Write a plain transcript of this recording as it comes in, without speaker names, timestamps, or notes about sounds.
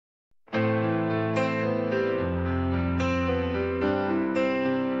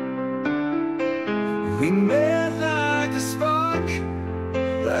We met like a spark,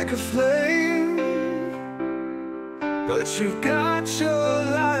 like a flame. But you've got your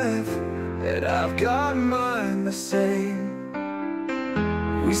life, and I've got mine the same.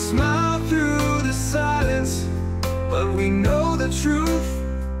 We smile through the silence, but we know the truth.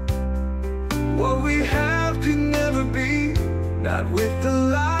 What we have can never be, not with the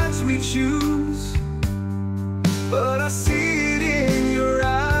lives we choose. But I see it in your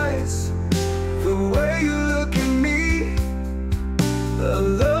eyes, the way you look at me. The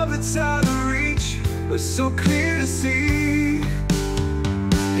love that's out of reach, but so clear to see.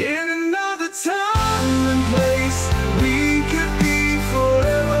 In another time and place, we could be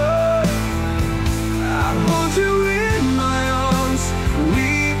forever. I hold you in my arms,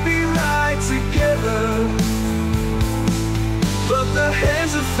 we'd be right together. But the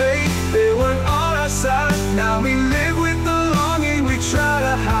hands of fate, they weren't on our side. Now we live with the longing we try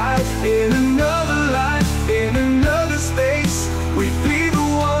to hide. In another life, in another space, we'd be the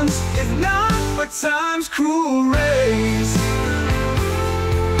ones, if not for time's cruel rays.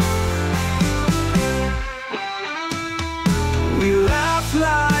 We laugh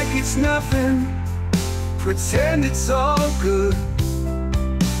like it's nothing, pretend it's all good,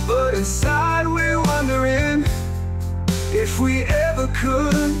 but inside we're wondering if we ever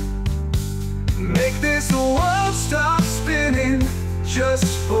could make this world stop spinning just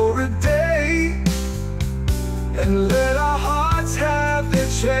for a day, and let our hearts have their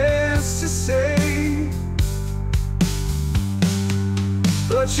chance to say.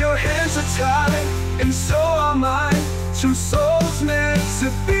 But your hands are tied, and so are mine. Two souls meant to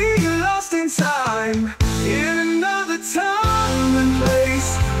be lost in time. In another time and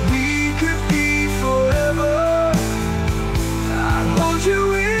place, we could be forever. I'd hold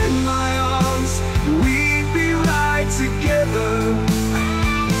you in my arms, we'd be right together.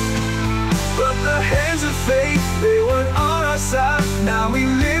 But the hands of fate, they weren't on our side. Now we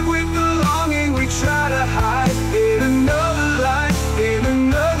live with the longing we try to hide. In another life, in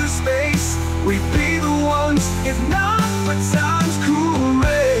another space, we'd be the ones, if not for time's cruel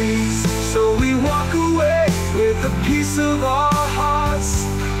rays. So we walk away with a piece of our hearts,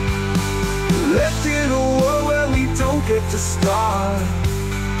 left in a world where we don't get to start.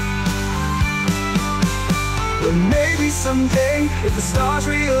 But maybe someday, if the stars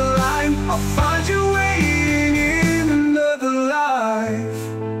realign, I'll find you waiting in another life.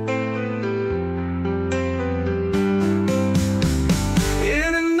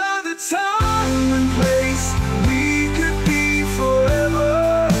 In another time and place, we could be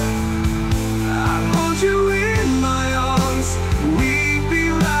forever. I'd hold you in my arms, we'd be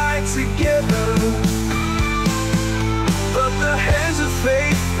right together. But the hands of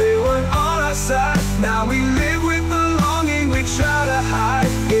fate, they weren't on our side. Now we live with the longing we try to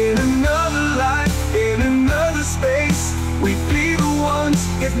hide. In another life, in another space, we'd be the ones,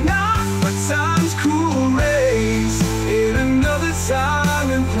 if not for time's cruel rays. In another time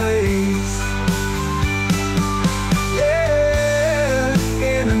and place.